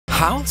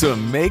How to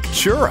make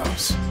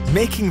churros.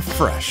 Making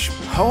fresh,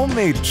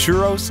 homemade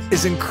churros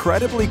is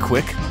incredibly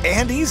quick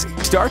and easy.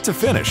 Start to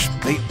finish,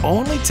 they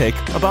only take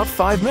about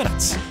 5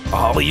 minutes.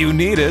 All you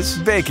need is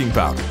baking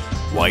powder,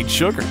 white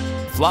sugar,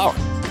 flour,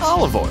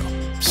 olive oil,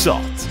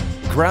 salt,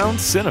 ground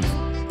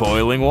cinnamon,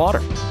 boiling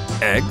water,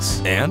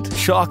 eggs, and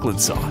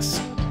chocolate sauce.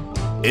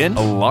 In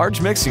a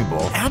large mixing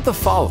bowl, add the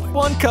following: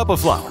 1 cup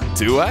of flour,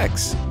 2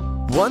 eggs,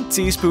 1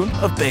 teaspoon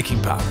of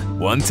baking powder,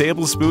 1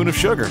 tablespoon of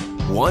sugar,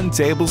 1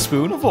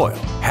 tablespoon of oil,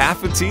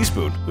 half a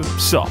teaspoon of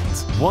salt,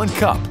 1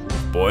 cup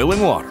of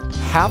boiling water,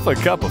 half a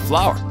cup of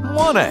flour,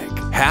 1 egg,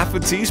 half a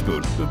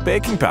teaspoon of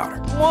baking powder,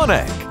 1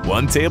 egg,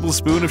 1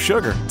 tablespoon of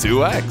sugar,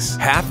 2 eggs,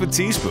 half a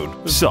teaspoon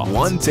of salt,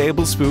 1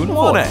 tablespoon of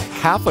oil,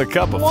 half a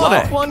cup of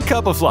flour, 1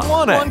 cup of flour,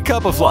 1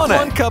 cup of flour,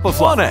 1 cup of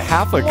flour,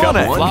 half a cup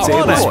of flour, 1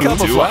 tablespoon of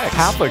flour,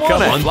 half a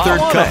cup,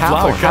 1/3 cup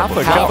flour, half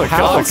a cup,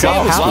 half a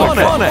cup,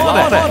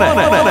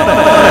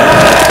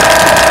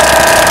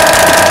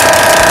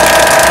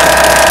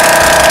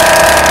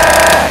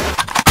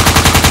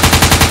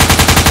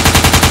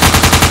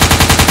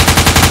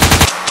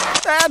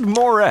 Add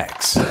more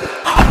eggs. Add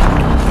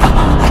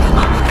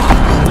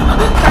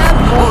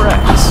more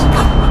eggs.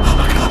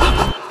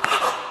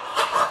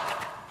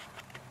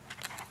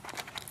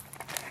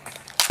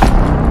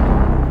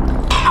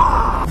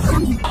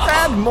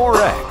 Add more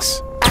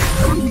eggs.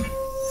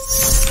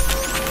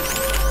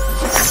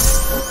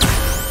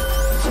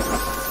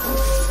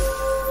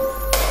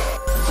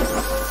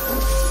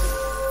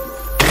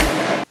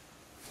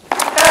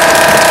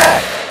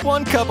 Add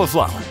 1 cup of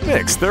flour.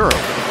 Mix thoroughly.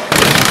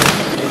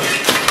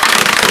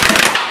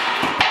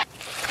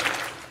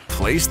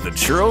 Place the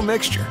churro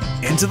mixture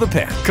into the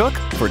pan. Cook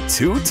for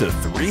 2 to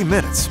 3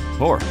 minutes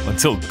or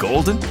until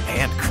golden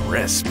and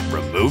crisp.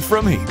 Remove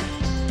from heat.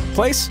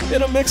 Place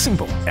in a mixing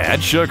bowl.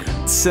 Add sugar,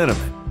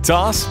 cinnamon.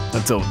 Toss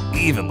until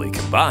evenly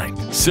combined.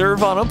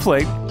 Serve on a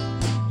plate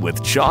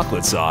with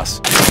chocolate sauce.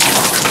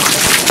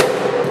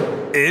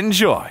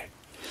 Enjoy!